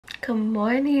Good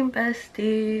morning,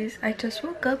 besties. I just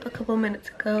woke up a couple minutes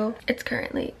ago. It's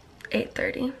currently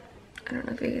 8:30. I don't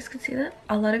know if you guys can see that.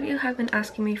 A lot of you have been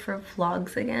asking me for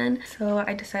vlogs again, so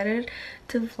I decided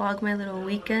to vlog my little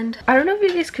weekend. I don't know if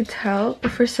you guys could tell, but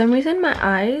for some reason my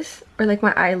eyes, or like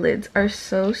my eyelids, are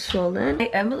so swollen. I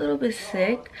am a little bit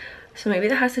sick, so maybe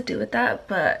that has to do with that,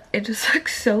 but it just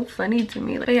looks so funny to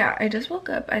me. But yeah, I just woke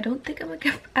up. I don't think I'm gonna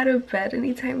get out of bed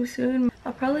anytime soon.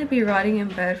 I'll probably be rotting in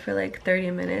bed for like 30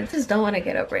 minutes. I just don't want to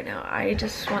get up right now. I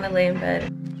just want to lay in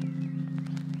bed.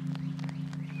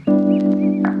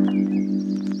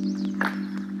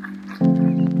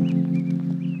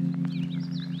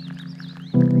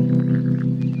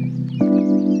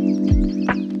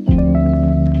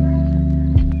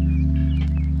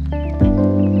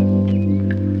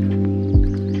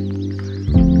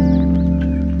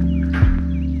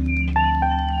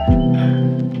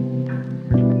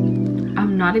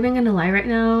 Not even gonna lie, right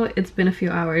now it's been a few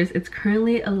hours. It's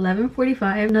currently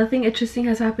 11:45. Nothing interesting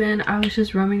has happened. I was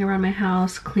just roaming around my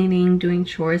house, cleaning, doing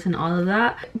chores and all of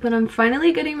that, but I'm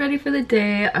finally getting ready for the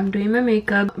day. I'm doing my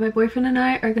makeup. My boyfriend and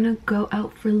I are gonna go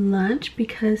out for lunch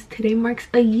because today marks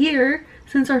a year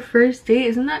since our first date.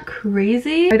 Isn't that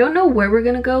crazy? I don't know where we're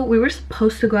gonna go. We were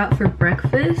supposed to go out for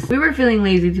breakfast. We were feeling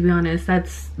lazy, to be honest.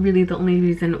 That's really the only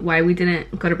reason why we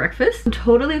didn't go to breakfast. I'm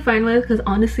totally fine with it because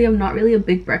honestly I'm not really a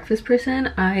big breakfast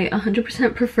person. I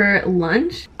 100% prefer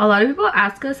lunch. A lot of people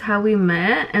ask us how we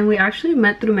met, and we actually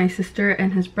met through my sister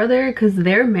and his brother because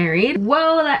they're married.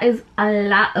 Whoa, that is a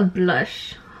lot of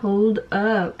blush. Hold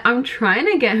up. I'm trying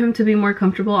to get him to be more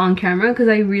comfortable on camera because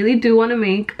I really do want to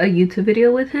make a YouTube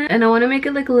video with him, and I want to make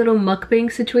it like a little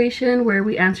mukbang situation where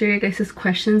we answer your guys'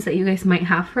 questions that you guys might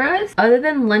have for us. Other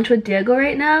than lunch with Diego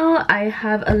right now, I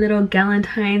have a little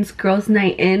Galentines girls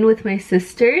night in with my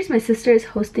sisters. My sister is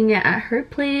hosting it at her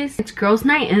place. It's girls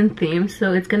night in theme,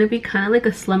 so it's gonna be kind of like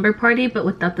a slumber party but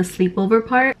without the sleepover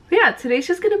part. But yeah, today's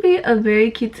just gonna be a very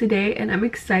cute day and I'm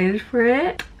excited for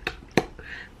it.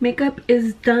 Makeup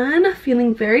is done,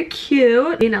 feeling very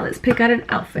cute. Okay, now let's pick out an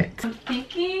outfit. I'm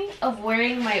thinking of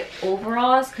wearing my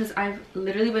overalls because I've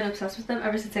literally been obsessed with them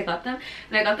ever since I got them.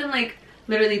 And I got them like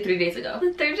literally 3 days ago.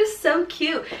 They're just so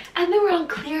cute. And they were on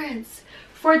clearance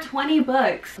for 20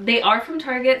 bucks. They are from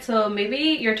Target, so maybe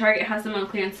your Target has them on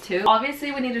clearance too.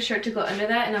 Obviously we need a shirt to go under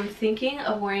that, and I'm thinking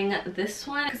of wearing this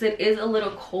one because it is a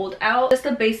little cold out. Just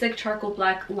a basic charcoal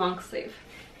black long sleeve.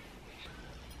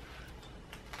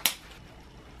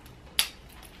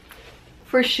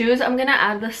 For shoes, I'm gonna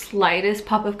add the slightest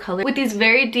pop of color with these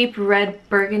very deep red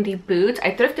burgundy boots.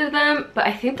 I thrifted them, but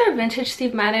I think they're vintage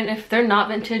Steve Madden. If they're not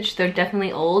vintage, they're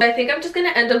definitely old. I think I'm just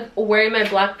gonna end up wearing my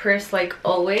black purse like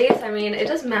always. I mean, it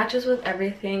just matches with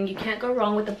everything. You can't go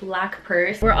wrong with a black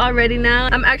purse. We're all ready now.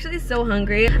 I'm actually so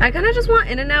hungry. I kind of just want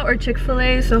In-N-Out or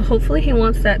Chick-fil-A, so hopefully he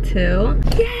wants that too.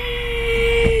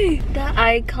 Yay! The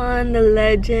icon, the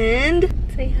legend.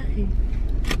 Say hi.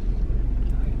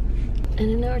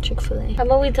 In-N-Out or Chick-fil-A? How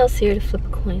about we tell Siri to flip a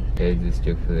coin? Heads is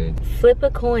Chick-fil-A. Flip a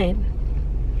coin.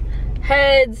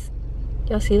 Heads.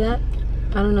 Y'all see that?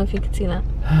 I don't know if you can see that.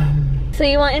 So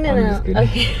you want In-N-Out?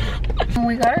 Okay.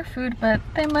 We got our food, but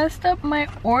they messed up my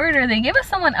order. They gave us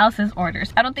someone else's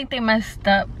orders. I don't think they messed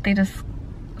up. They just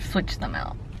switched them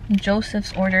out.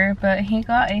 Joseph's order, but he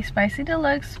got a spicy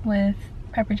deluxe with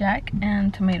pepper jack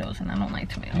and tomatoes, and I don't like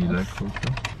tomatoes. You like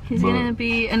cocoa? He's gonna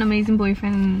be an amazing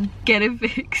boyfriend and get it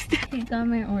fixed. He got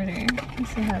my order. I'm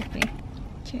so happy.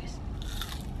 Cheers.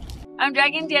 I'm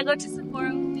dragging Diego to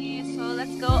Sephora with me, so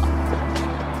let's go.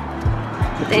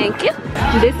 Thank you.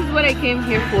 This is what I came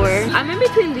here for. I'm in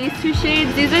between these two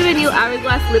shades. These are the new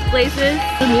Hourglass lip glazes.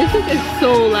 The music is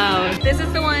so loud. This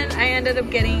is the one I ended up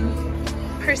getting.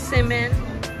 Persimmon.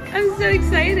 I'm so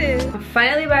excited. I'm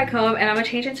finally back home and I'm gonna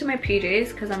change into my PJs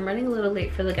because I'm running a little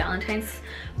late for the Galentine's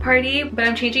party, but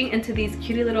I'm changing into these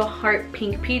cutie little heart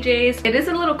pink PJs. It is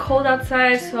a little cold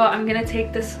outside, so I'm gonna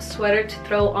take this sweater to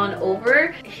throw on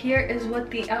over. Here is what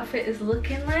the outfit is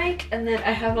looking like, and then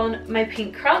I have on my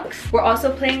pink Crocs. We're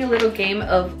also playing a little game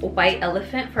of White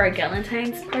Elephant for our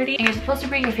Galentine's party. And you're supposed to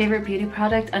bring your favorite beauty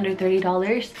product under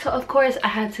 $30. So of course I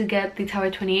had to get the Tower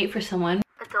 28 for someone.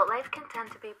 Adult life can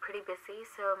tend to be pretty busy,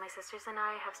 so my sisters and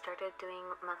I have started doing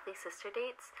monthly sister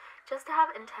dates just to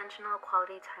have intentional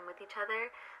quality time with each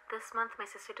other. This month my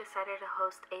sister decided to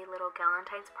host a little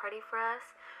Galentine's party for us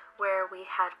where we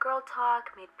had girl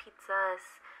talk, made pizzas,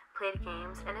 played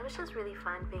games, and it was just really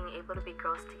fun being able to be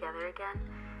girls together again.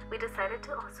 We decided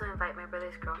to also invite my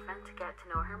brother's girlfriend to get to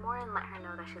know her more and let her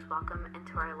know that she's welcome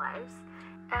into our lives.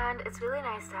 And it's really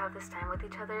nice to have this time with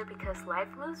each other because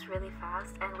life moves really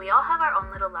fast and we all have our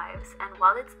own little lives. And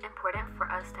while it's important for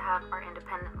us to have our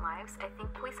independent lives, I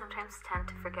think we sometimes tend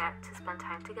to forget to spend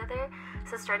time together.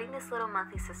 So starting this little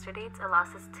monthly sister dates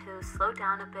allows us to slow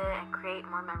down a bit and create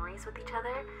more memories with each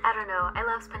other. I don't know, I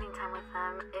love spending time with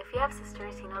them. If you have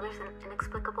sisters, you know there's an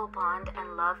inexplicable bond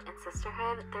and love in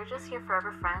sisterhood. They're just your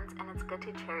forever friends and it's good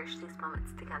to cherish these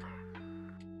moments together.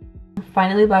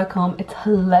 Finally back home. It's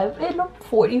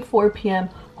 11:44 p.m.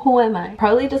 Who am I?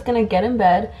 Probably just gonna get in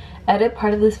bed, edit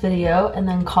part of this video, and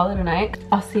then call it a night.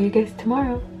 I'll see you guys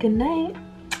tomorrow. Good night.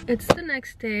 It's the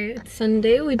next day. It's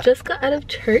Sunday. We just got out of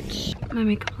church. My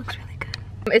makeup looks really good.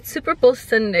 It's Super Bowl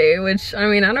Sunday, which, I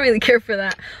mean, I don't really care for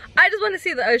that. I just want to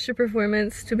see the Usher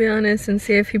performance, to be honest, and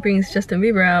see if he brings Justin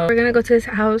Bieber out. We're gonna go to his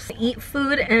house, eat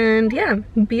food, and yeah,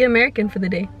 be American for the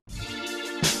day.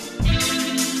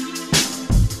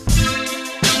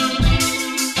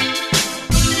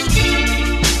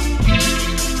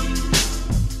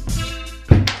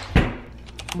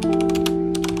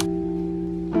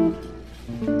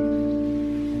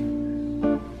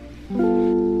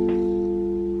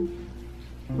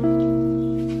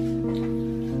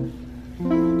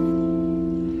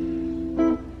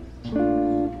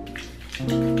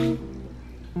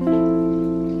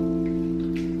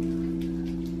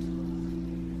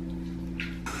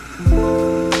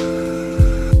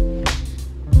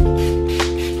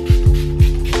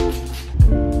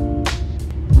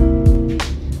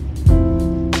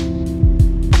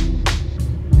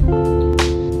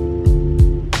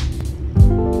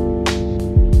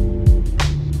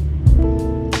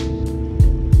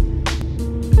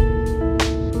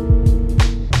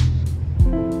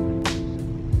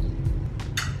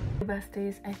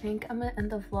 Besties, I think I'm gonna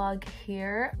end the vlog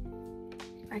here.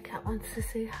 My cat wants to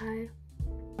say hi.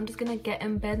 I'm just gonna get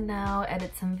in bed now,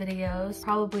 edit some videos,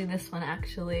 probably this one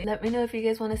actually. Let me know if you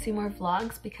guys want to see more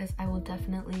vlogs because I will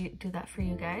definitely do that for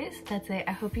you guys. That's it.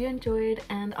 I hope you enjoyed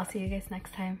and I'll see you guys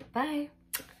next time. Bye.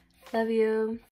 Love you.